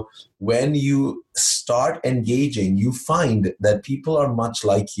how when you start engaging, you find that people are much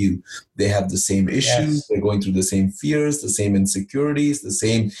like you. They have the same issues, they're going through the same fears, the same insecurities, the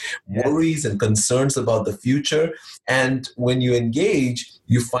same worries and concerns about the future. And when you engage,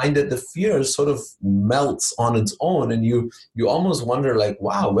 you find that the fear sort of melts on its own, and you almost wonder, like,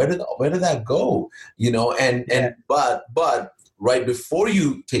 wow, where did that go? But right before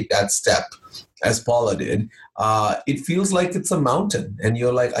you take that step, as Paula did, it feels like it's a mountain, and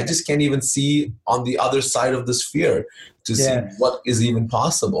you're like, I just can't even see on the other side of this fear to see what is even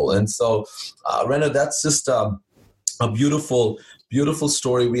possible. And so, Rena, that's just a beautiful, beautiful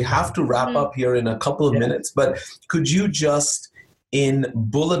story. We have to wrap up here in a couple of minutes, but could you just, in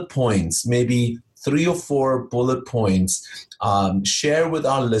bullet points, maybe 3 or 4 bullet points, share with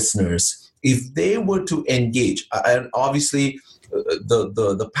our listeners if they were to engage? And obviously,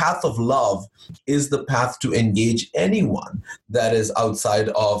 the path of love is the path to engage anyone that is outside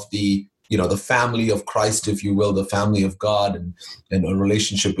of the family of Christ, if you will, the family of God, and a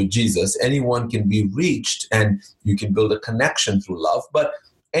relationship with Jesus. Anyone can be reached, and you can build a connection through love. But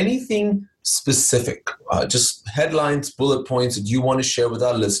anything specific, just headlines, bullet points that you want to share with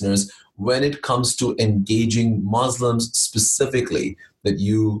our listeners when it comes to engaging Muslims specifically that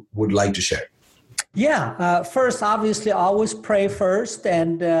you would like to share? Yeah. First, obviously, always pray first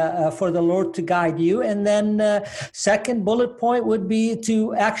and for the Lord to guide you. And then second bullet point would be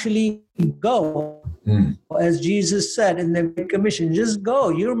to actually go. As Jesus said in the Great Commission, just go.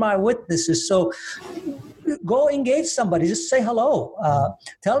 You're my witnesses. So go engage somebody. Just say hello.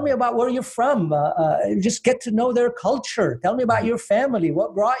 Tell me about where you're from. Just get to know their culture. Tell me about your family.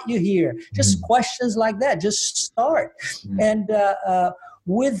 What brought you here? Just questions like that. Just start. And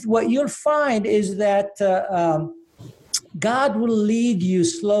with what you'll find is that God will lead you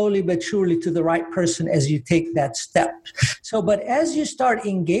slowly but surely to the right person as you take that step. So, but as you start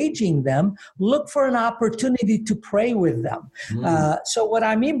engaging them, look for an opportunity to pray with them. So what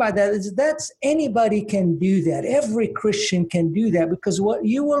I mean by that is that's anybody can do that. Every Christian can do that, because what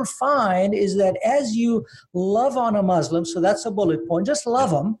you will find is that as you love on a Muslim, so that's a bullet point, just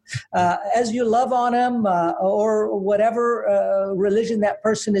love them. As you love on them or whatever religion that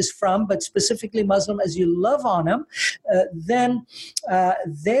person is from, but specifically Muslim, as you love on them, then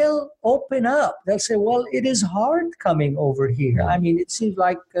they'll open up. They'll say, well, it is hard coming over here. I mean, it seems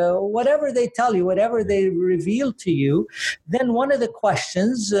like whatever they tell you, whatever they reveal to you, then one of the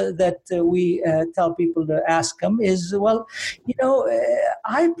questions that we tell people to ask them is, well,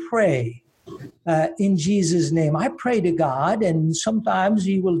 I pray in Jesus' name. I pray to God, and sometimes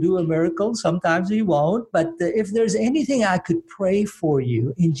He will do a miracle, sometimes He won't. But if there's anything I could pray for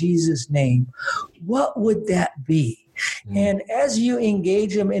you in Jesus' name, what would that be? And as you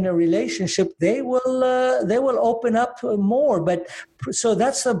engage them in a relationship, they will open up more. But so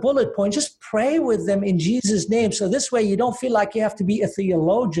that's a bullet point. Just pray with them in Jesus' name. So this way you don't feel like you have to be a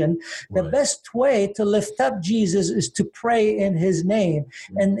theologian. The best way to lift up Jesus is to pray in His name.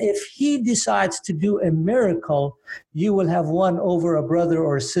 And if He decides to do a miracle, you will have won over a brother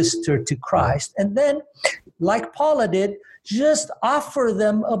or sister to Christ. And then, like Paula did, just offer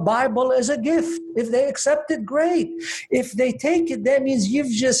them a Bible as a gift. If they accept it, great. If they take it, that means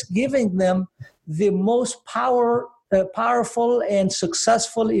you've just given them the most powerful and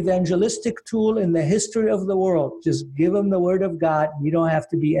successful evangelistic tool in the history of the world. Just give them the Word of God. You don't have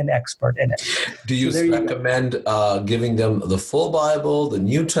to be an expert in it. Do you recommend giving them the full Bible, the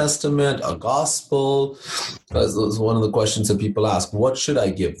New Testament, a gospel? That's one of the questions that people ask. What should I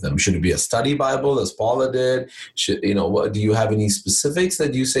give them? Should it be a study Bible, as Paula did? Do you have any specifics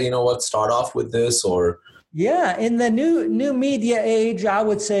that you say, start off with this, or? Yeah, in the new media age, I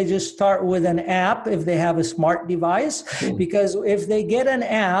would say just start with an app if they have a smart device, because if they get an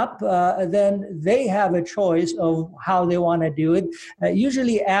app, then they have a choice of how they want to do it.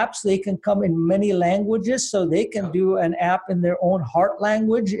 Usually apps, they can come in many languages, so they can do an app in their own heart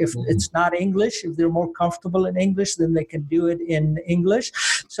language. If it's not English, if they're more comfortable in English, then they can do it in English.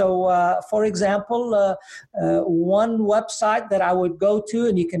 So, for example, one website that I would go to,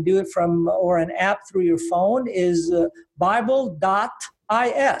 and you can do it from, or an app through your phone, is Bible.is,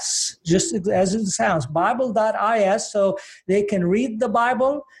 just as it sounds, Bible.is. So they can read the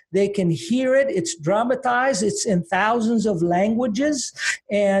Bible, they can hear it, it's dramatized, it's in thousands of languages,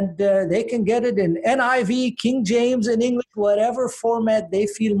 and they can get it in NIV, King James, in English, whatever format they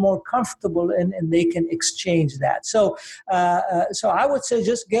feel more comfortable in, and they can exchange that. So I would say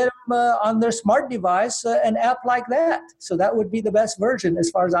just get them on their smart device, an app like that. So that would be the best version as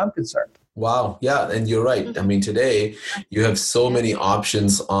far as I'm concerned. Wow. Yeah, and you're right. I mean, today you have so many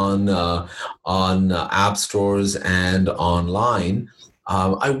options on app stores and online.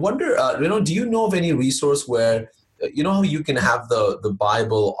 I wonder, do you know of any resource where, you know how you can have the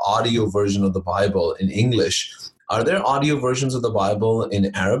Bible audio version of the Bible in English? Are there audio versions of the Bible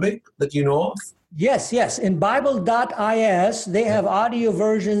in Arabic that you know of? Yes, yes. In Bible.is, they have audio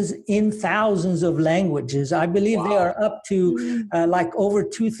versions in thousands of languages. I believe they are up to like over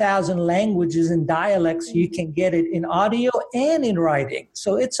 2,000 languages and dialects. You can get it in audio and in writing.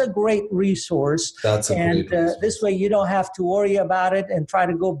 So it's a great resource. That's a great resource. This way you don't have to worry about it and try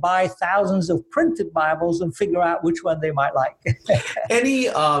to go buy thousands of printed Bibles and figure out which one they might like.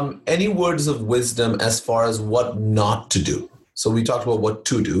 Any words of wisdom as far as what not to do? So we talked about what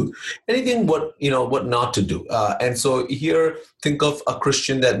to do. Anything what not to do. And so here, think of a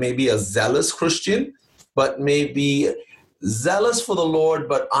Christian that may be a zealous Christian, but may be zealous for the Lord,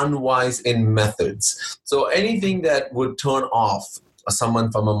 but unwise in methods. So anything that would turn off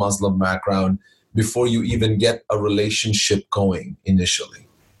someone from a Muslim background before you even get a relationship going initially.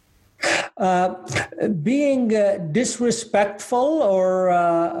 Being disrespectful or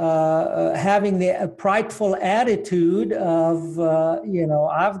having the prideful attitude of,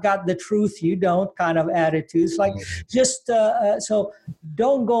 I've got the truth, you don't kind of attitudes. Like just, so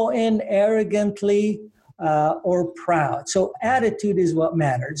don't go in arrogantly or proud. So attitude is what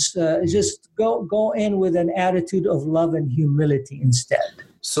matters. Just go in with an attitude of love and humility instead.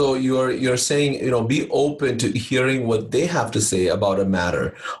 So you're saying, be open to hearing what they have to say about a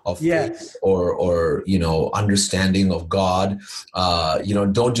matter of faith or understanding of God.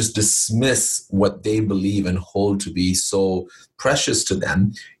 Don't just dismiss what they believe and hold to be so precious to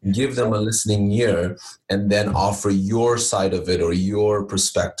them. Give them a listening ear and then offer your side of it or your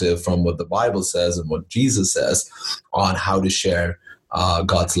perspective from what the Bible says and what Jesus says on how to share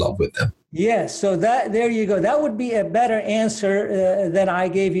God's love with them. Yes, so there you go. That would be a better answer than I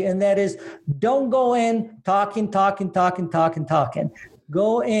gave you, and that is, don't go in talking.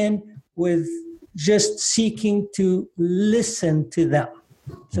 Go in with just seeking to listen to them.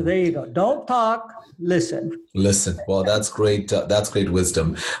 So there you go. Don't talk, listen. Listen. Well, that's great. That's great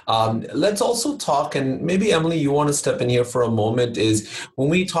wisdom. Let's also talk, and maybe Emily, you want to step in here for a moment, is when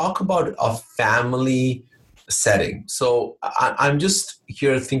we talk about a family setting. So I'm just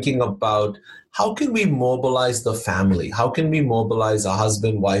here thinking about how can we mobilize the family? How can we mobilize a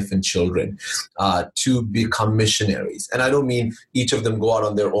husband, wife, and children to become missionaries? And I don't mean each of them go out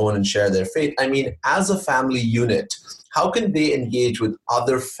on their own and share their faith. I mean, as a family unit, how can they engage with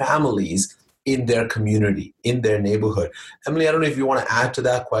other families in their community, in their neighborhood? Emily, I don't know if you want to add to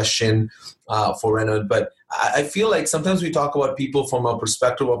that question for Renaud, but I feel like sometimes we talk about people from a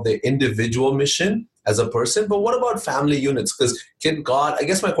perspective of their individual mission as a person, but what about family units? Because I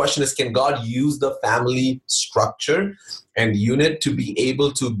guess my question is, can God use the family structure and unit to be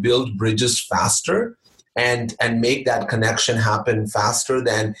able to build bridges faster and make that connection happen faster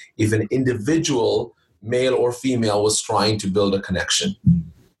than if an individual, male or female, was trying to build a connection?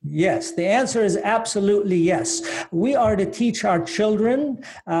 Yes, the answer is absolutely yes. We are to teach our children.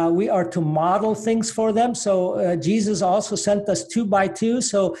 We are to model things for them. So Jesus also sent us 2 by 2.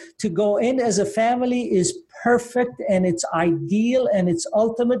 So to go in as a family is perfect and it's ideal and it's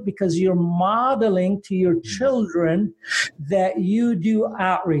ultimate because you're modeling to your children that you do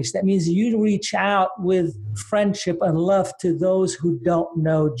outreach. That means you reach out with friendship and love to those who don't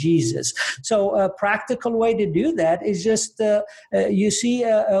know Jesus. So a practical way to do that is just you see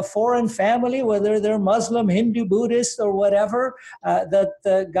a foreign family, whether they're Muslim, Hindu, Buddhist, or whatever,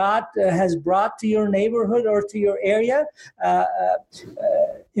 that God has brought to your neighborhood or to your area,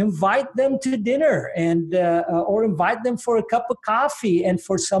 invite them to dinner and or invite them for a cup of coffee and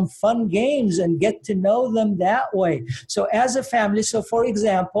for some fun games and get to know them that way. So as a family, so for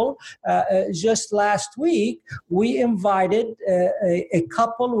example, just last week, we invited a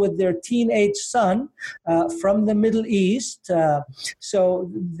couple with their teenage son from the Middle East.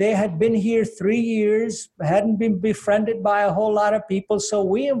 So they had been here 3 years, hadn't been befriended by a whole lot of people. So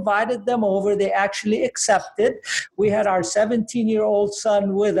we invited them over. They actually accepted. We had our 17-year-old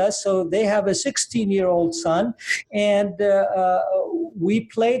son with us. So they have a 16-year-old son. And we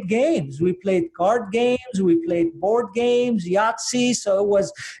played games. We played card games. We played board games, Yahtzee. So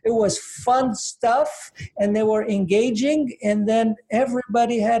it was fun stuff. And they were engaging. And then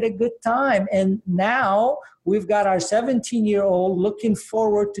everybody had a good time. And now we've got our 17-year-old looking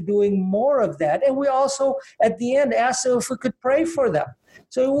forward to doing more of that. And we also, at the end, asked them if we could pray for them.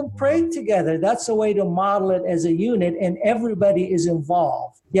 So we'll pray together. That's a way to model it as a unit, and everybody is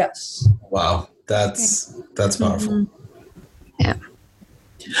involved. Yes. Wow, that's powerful. Yeah.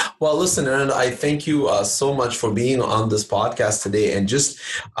 Well, listen, Aaron, I thank you so much for being on this podcast today and just,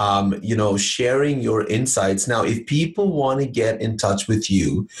 sharing your insights. Now, if people want to get in touch with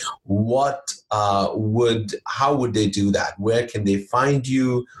you, how would they do that? Where can they find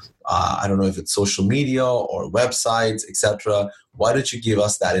you? I don't know if it's social media or websites, etc. Why don't you give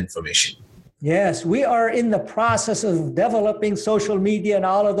us that information? Yes, we are in the process of developing social media and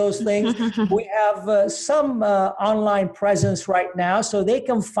all of those things. We have some online presence right now, so they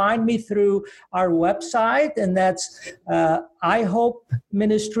can find me through our website, and that's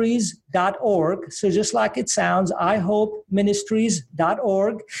iHopeMinistries.org. So just like it sounds,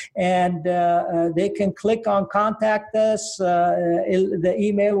 iHopeMinistries.org, and they can click on contact us. The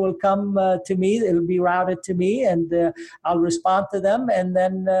email will come to me. It'll be routed to me, and I'll respond to them. And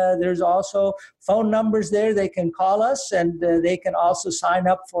then there's also phone numbers there. They can call us, and they can also sign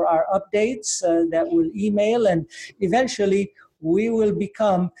up for our updates that we'll email. And eventually, we will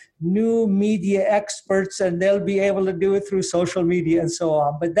become new media experts, and they'll be able to do it through social media and so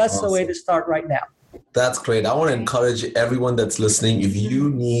on. But that's awesome. The way to start right now. That's great. I want to encourage everyone that's listening, if you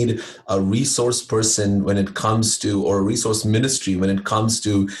need a resource person when it comes to, or a resource ministry when it comes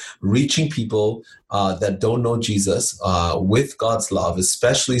to reaching people that don't know Jesus with God's love,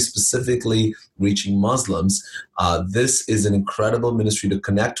 specifically reaching Muslims, this is an incredible ministry to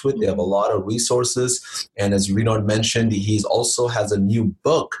connect with. They have a lot of resources. And as Renaud mentioned, he also has a new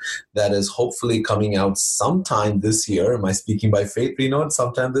book that is hopefully coming out sometime this year. Am I speaking by faith, Renaud?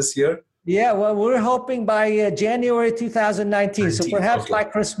 Sometime this year? Yeah, well, we're hoping by January 2019, so perhaps by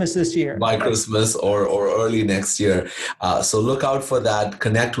Christmas this year. By Christmas or early next year. So look out for that.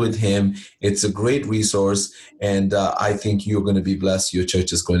 Connect with him. It's a great resource, and I think you're going to be blessed. Your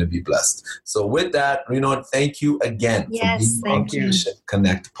church is going to be blessed. So with that, Renaud, thank you again for being on the Mission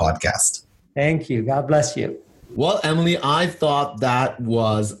Connect podcast. Thank you. God bless you. Well, Emily, I thought that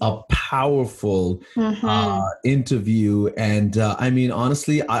was a powerful interview. And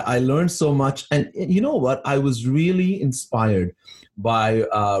honestly, I learned so much. And you know what? I was really inspired by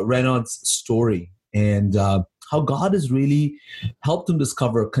Renaud's story and how God has really helped him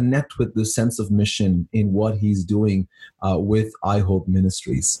connect with the sense of mission in what he's doing with iHope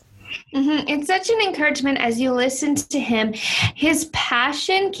Ministries. It's such an encouragement as you listen to him. His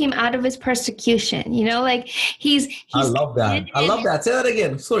passion came out of his persecution. He's I love that. I love that. Say that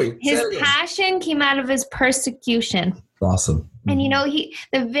again. Sorry. His passion came out of his persecution. Awesome. And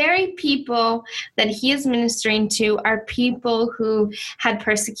the very people that he is ministering to are people who had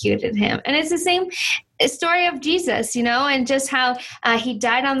persecuted him. And it's the same story of Jesus, and just how he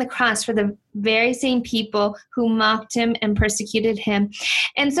died on the cross for the very same people who mocked him and persecuted him.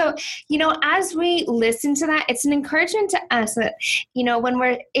 And so, as we listen to that, it's an encouragement to us that,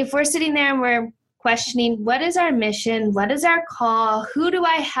 if we're sitting there and we're questioning, what is our mission? What is our call? Who do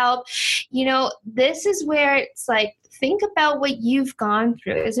I help? This is where it's like, think about what you've gone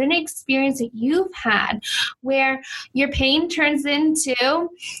through. Is there an experience that you've had where your pain turns into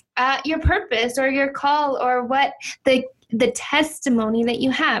your purpose or your call, or what the testimony that you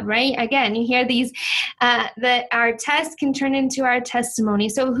have, right? Again, you hear these, that our test can turn into our testimony.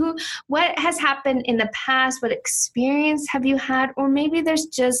 So what has happened in the past? What experience have you had? Or maybe there's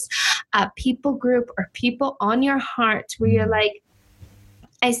just a people group or people on your heart where you're like,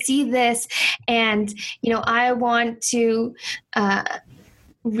 I see this, and, I want to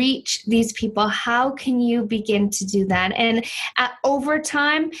reach these people. How can you begin to do that? And over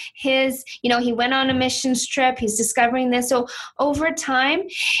time, he went on a missions trip. He's discovering this. So over time,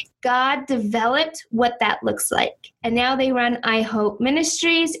 God developed what that looks like. And now they run iHope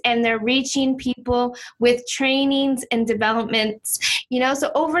Ministries, and they're reaching people with trainings and developments.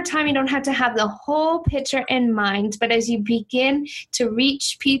 So over time, you don't have to have the whole picture in mind. But as you begin to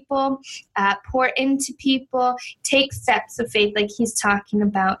reach people, pour into people, take steps of faith like he's talking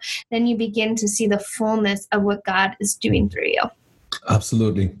about, then you begin to see the fullness of what God is doing through you.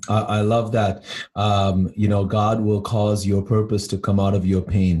 Absolutely. I love that. God will cause your purpose to come out of your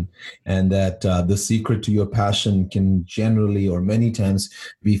pain, and that the secret to your passion can generally or many times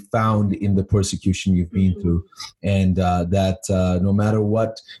be found in the persecution you've been through. And that no matter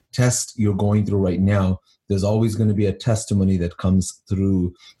what test you're going through right now, there's always going to be a testimony that comes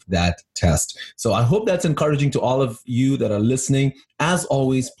through that test. So I hope that's encouraging to all of you that are listening. As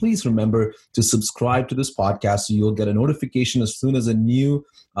always, please remember to subscribe to this podcast so you'll get a notification as soon as a new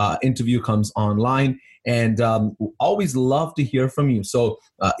interview comes online. And always love to hear from you. So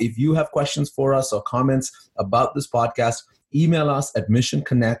if you have questions for us or comments about this podcast, email us at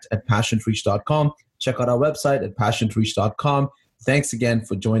missionconnect@passionreach.com. Check out our website at passionreach.com. Thanks again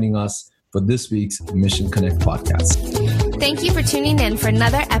for joining us for this week's Mission Connect podcast. Thank you for tuning in for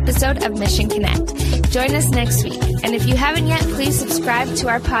another episode of Mission Connect. Join us next week. And if you haven't yet, please subscribe to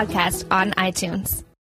our podcast on iTunes.